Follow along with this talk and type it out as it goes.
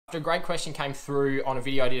A great question came through on a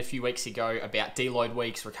video I did a few weeks ago about deload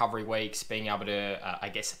weeks, recovery weeks, being able to, I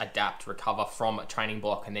guess, adapt, recover from a training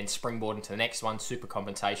block and then springboard into the next one, super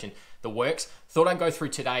compensation, the works. Thought I'd go through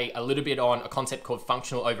today a little bit on a concept called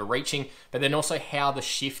functional overreaching, but then also how the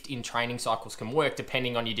shift in training cycles can work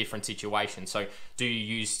depending on your different situations. So do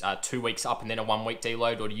you use 2 weeks up and then a 1 week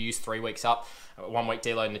deload, or do you use 3 weeks up, 1 week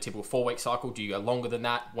deload in a typical 4 week cycle? Do you go longer than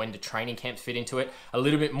that? When do training camps fit into it? A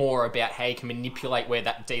little bit more about how you can manipulate where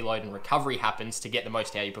that deload and recovery happens to get the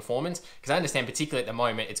most out of your performance, because I understand particularly at the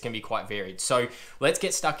moment it's going to be quite varied. So let's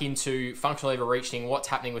get stuck into functional overreaching, what's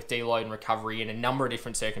happening with deload and recovery in a number of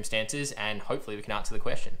different circumstances, and hopefully we can answer the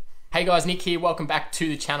question. Hey guys, Nick here. Welcome back to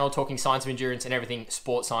the channel, talking science of endurance and everything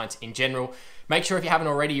sports science in general. Make sure if you haven't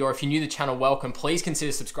already, or if you're new to the channel, welcome. Please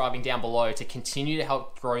consider subscribing down below to continue to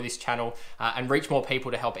help grow this channel and reach more people,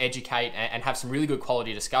 to help educate and have some really good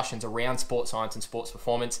quality discussions around sports science and sports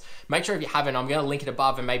performance. Make sure if you haven't, I'm going to link it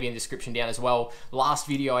above and maybe in the description down as well. Last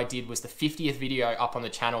video I did was the 50th video up on the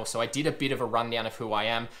channel, so I did a bit of a rundown of who I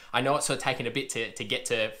am. I know it's sort of taken a bit to get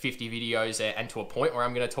to 50 videos and to a point where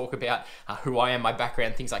I'm going to talk about who I am, my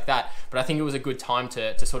background, things like that. But I think it was a good time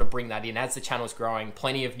to sort of bring that in as the channel's growing.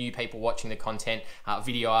 Plenty of new people watching the content,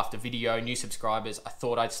 video after video, new subscribers. I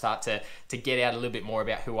thought I'd start to get out a little bit more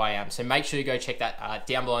about who I am. So make sure you go check that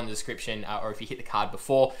down below in the description, or if you hit the card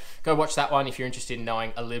before, go watch that one if you're interested in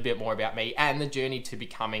knowing a little bit more about me and the journey to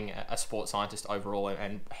becoming a sports scientist overall,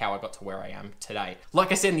 and how I got to where I am today.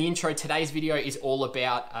 Like I said in the intro, today's video is all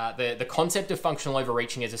about the concept of functional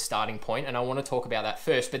overreaching as a starting point, and I want to talk about that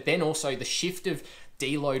first, but then also the shift of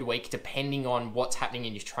deload week depending on what's happening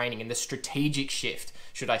in your training, and the strategic shift,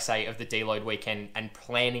 should I say, of the deload week and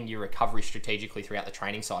planning your recovery strategically throughout the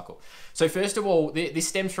training cycle. So first of all, this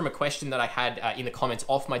stems from a question that I had in the comments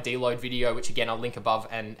off my deload video, which again I'll link above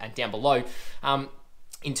and down below.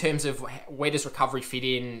 In terms of where does recovery fit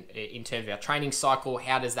in terms of our training cycle,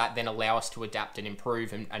 how does that then allow us to adapt and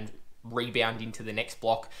improve and rebound into the next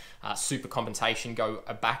block, super compensation, go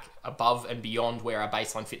back above and beyond where our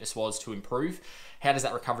baseline fitness was to improve? How does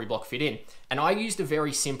that recovery block fit in? And I used a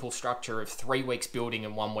very simple structure of 3 weeks building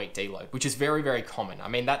and 1 week deload, which is very, very common. I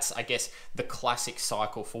mean, that's, I guess, the classic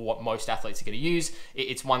cycle for what most athletes are going to use.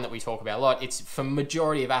 It's one that we talk about a lot. It's, for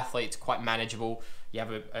majority of athletes, quite manageable. You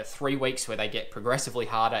have a 3 weeks where they get progressively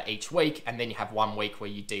harder each week, and then you have 1 week where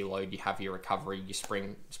you deload, you have your recovery, your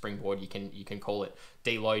springboard. You can call it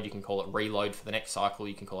deload, you can call it reload for the next cycle,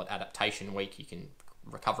 you can call it adaptation week, you can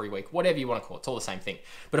recovery week, whatever you want to call it. It's all the same thing.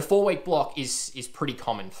 But a 4 week block is pretty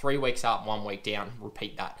common. 3 weeks up, 1 week down,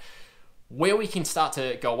 repeat that. Where we can start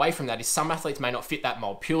to go away from that is some athletes may not fit that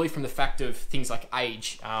mold, purely from the fact of things like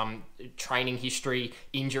age, training history,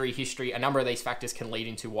 injury history. A number of these factors can lead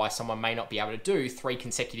into why someone may not be able to do 3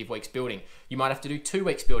 consecutive weeks building. You might have to do 2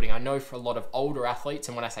 weeks building. I know for a lot of older athletes,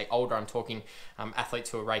 and when I say older, I'm talking athletes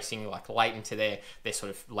who are racing like late into their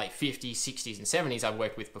sort of late 50s, 60s and 70s I've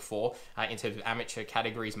worked with before, in terms of amateur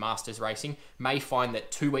categories, masters racing, may find that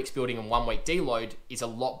 2 weeks building and 1 week deload is a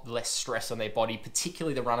lot less stress on their body,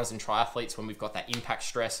 particularly the runners and triathletes, when we've got that impact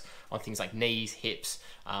stress on things like knees, hips,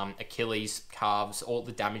 Achilles, calves. All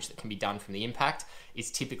the damage that can be done from the impact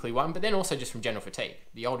is typically one, but then also just from general fatigue.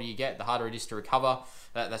 The older you get, the harder it is to recover.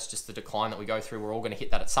 That's just the decline that we go through. We're all going to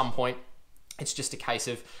hit that at some point. It's just a case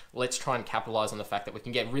of, let's try and capitalize on the fact that we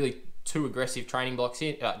can get really 2 aggressive training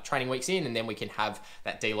weeks in, and then we can have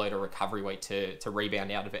that deload or recovery week to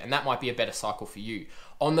rebound out of it. And that might be a better cycle for you.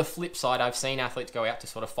 On the flip side, I've seen athletes go out to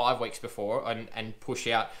sort of 5 weeks before and push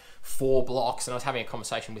out 4 blocks. And I was having a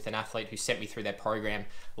conversation with an athlete who sent me through their program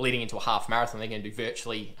leading into a half marathon they're going to do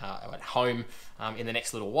virtually at home in the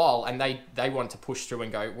next little while. And they wanted to push through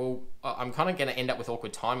and go, well, I'm kind of going to end up with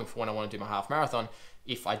awkward timing for when I want to do my half marathon.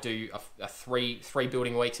 If I do a three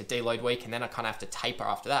building weeks, a deload week, and then I kind of have to taper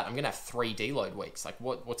after that, I'm going to have 3 deload weeks. Like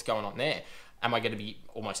what's going on there? Am I going to be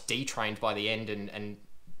almost detrained by the end and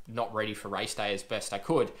not ready for race day as best I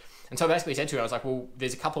could? And so I basically said to him, I was like, well,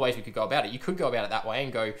 there's a couple of ways we could go about it. You could go about it that way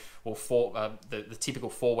and go, well, the typical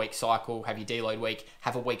 4 week cycle, have your deload week,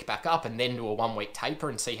 have a week back up, and then do a 1 week taper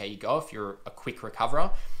and see how you go if you're a quick recoverer.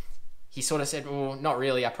 He sort of said, well, not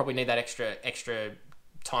really. I probably need that extra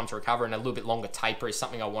time to recover, and a little bit longer taper is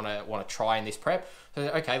something I want to try in this prep. So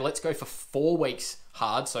okay, let's go for 4 weeks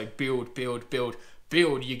hard. So build.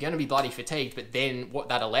 You're going to be bloody fatigued, but then what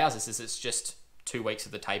that allows us is it's just 2 weeks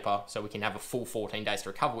of the taper, so we can have a full 14 days to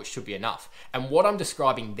recover, which should be enough. And what I'm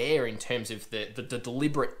describing there in terms of the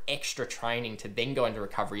deliberate extra training to then go into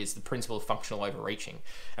recovery is the principle of functional overreaching.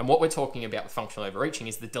 And what we're talking about with functional overreaching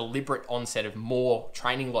is the deliberate onset of more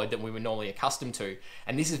training load than we were normally accustomed to.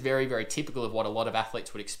 And this is very, very typical of what a lot of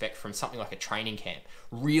athletes would expect from something like a training camp.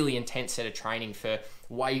 Really intense set of training for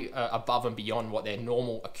way above and beyond what their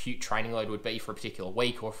normal acute training load would be for a particular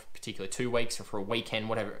week or for a particular 2 weeks or for a weekend,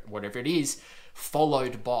 whatever it is,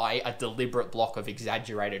 followed by a deliberate block of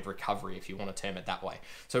exaggerated recovery, if you want to term it that way.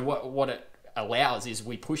 So what it allows is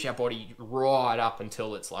we push our body right up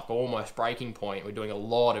until it's like almost breaking point. We're doing a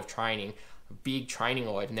lot of training, a big training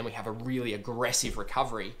load, and then we have a really aggressive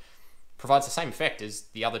recovery. Provides the same effect as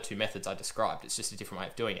the other 2 methods I described. It's just a different way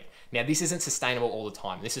of doing it. Now, this isn't sustainable all the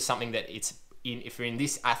time. This is something that if we're in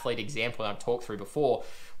this athlete example that I've talked through before,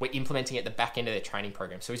 we're implementing at the back end of their training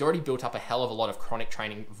program. So he's already built up a hell of a lot of chronic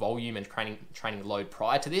training volume and training load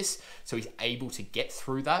prior to this. So he's able to get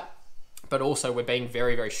through that. But also we're being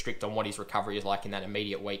very, very strict on what his recovery is like in that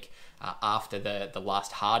immediate week after the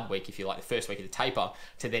last hard week, if you like, the first week of the taper,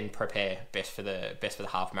 to then prepare best for the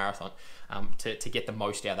half marathon, to get the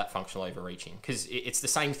most out of that functional overreaching. Because it's the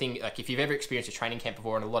same thing, like if you've ever experienced a training camp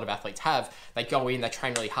before, and a lot of athletes have, they go in, they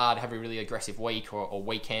train really hard, have a really aggressive week or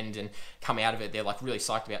weekend, and come out of it, they're like really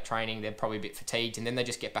psyched about training, they're probably a bit fatigued, and then they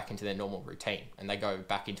just get back into their normal routine, and they go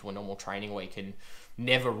back into a normal training week and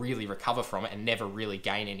never really recover from it and never really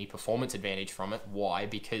gain any performance advantage from it. Why?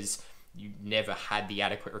 Because you never had the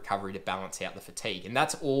adequate recovery to balance out the fatigue. And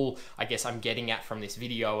that's all I guess I'm getting at from this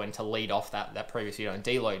video, and to lead off that previous video on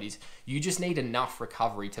deload, is you just need enough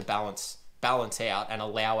recovery to balance out and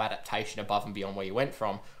allow adaptation above and beyond where you went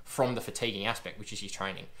from the fatiguing aspect, which is your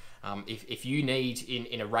training. If you need,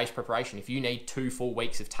 in a race preparation, if you need 2 full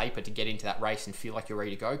weeks of taper to get into that race and feel like you're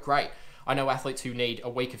ready to go, great. I know athletes who need a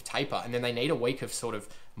week of taper, and then they need a week of sort of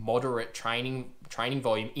moderate training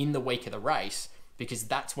volume in the week of the race, because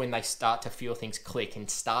that's when they start to feel things click and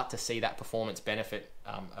start to see that performance benefit,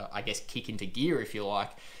 I guess, kick into gear, if you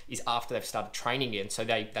like, is after they've started training again. So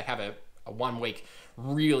they have a 1 week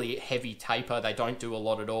really heavy taper. They don't do a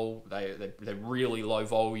lot at all. They're really low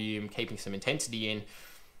volume, keeping some intensity in,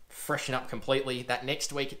 freshen up completely. That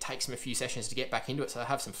next week, it takes them a few sessions to get back into it. So they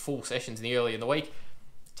have some full sessions early in the week,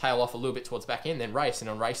 tail off a little bit towards the back end, then race, and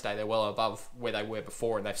on race day they're well above where they were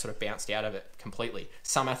before, and they've sort of bounced out of it completely.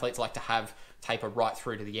 Some athletes like to have taper right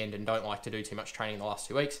through to the end and don't like to do too much training in the last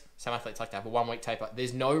 2 weeks. Some athletes like to have a 1 week taper.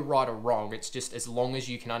 There's no right or wrong. It's just as long as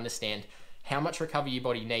you can understand how much recovery your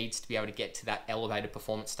body needs to be able to get to that elevated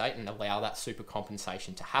performance state and allow that super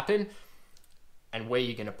compensation to happen, and where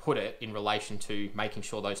you're going to put it in relation to making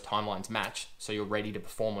sure those timelines match so you're ready to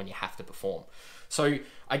perform when you have to perform. So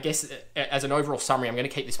I guess as an overall summary, I'm going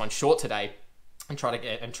to keep this one short today and try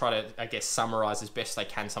to I guess summarize as best I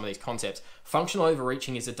can some of these concepts. Functional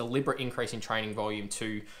overreaching is a deliberate increase in training volume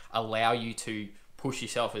to allow you to push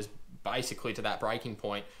yourself as basically to that breaking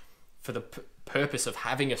point for the purpose of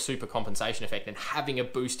having a super compensation effect and having a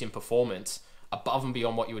boost in performance above and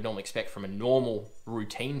beyond what you would normally expect from a normal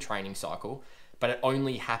routine training cycle. But it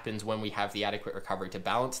only happens when we have the adequate recovery to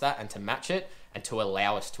balance that and to match it and to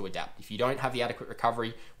allow us to adapt. If you don't have the adequate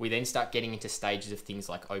recovery, we then start getting into stages of things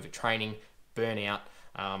like overtraining, burnout,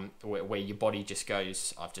 where your body just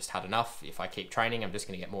goes, I've just had enough. If I keep training, I'm just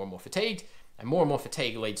going to get more and more fatigued. And more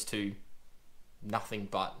fatigue leads to nothing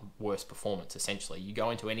but worse performance, essentially. You go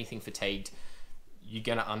into anything fatigued, you're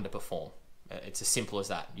going to underperform. It's as simple as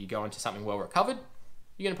that. You go into something well recovered,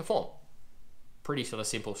 you're going to perform. Pretty sort of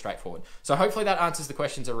simple, straightforward. So hopefully that answers the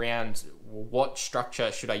questions around what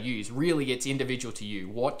structure should I use. Really, it's individual to you.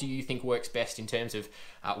 What do you think works best in terms of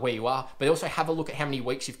where you are? But also have a look at how many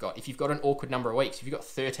weeks you've got. If you've got an awkward number of weeks, if you've got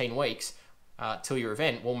 13 weeks till your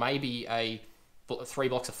event, well, maybe 3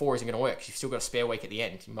 blocks of 4 isn't going to work because you've still got a spare week at the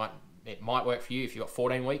end. It might work for you. If you've got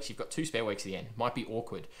 14 weeks, you've got 2 spare weeks at the end. It might be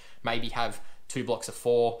awkward. Maybe have 2 blocks of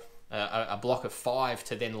 4, a block of 5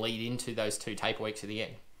 to then lead into those 2 taper weeks at the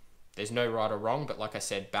end. There's no right or wrong, but like I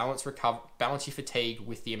said, balance your fatigue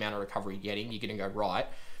with the amount of recovery you're getting. You're going to go right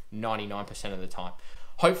 99% of the time.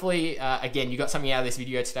 Hopefully, again, you got something out of this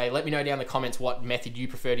video today. Let me know down in the comments what method you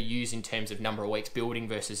prefer to use in terms of number of weeks building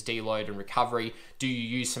versus deload and recovery. Do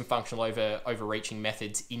you use some functional overreaching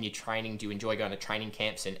methods in your training? Do you enjoy going to training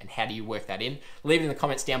camps, and how do you work that in? Leave it in the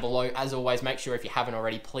comments down below. As always, make sure if you haven't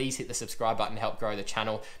already, please hit the subscribe button to help grow the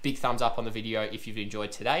channel. Big thumbs up on the video if you've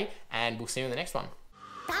enjoyed today, and we'll see you in the next one.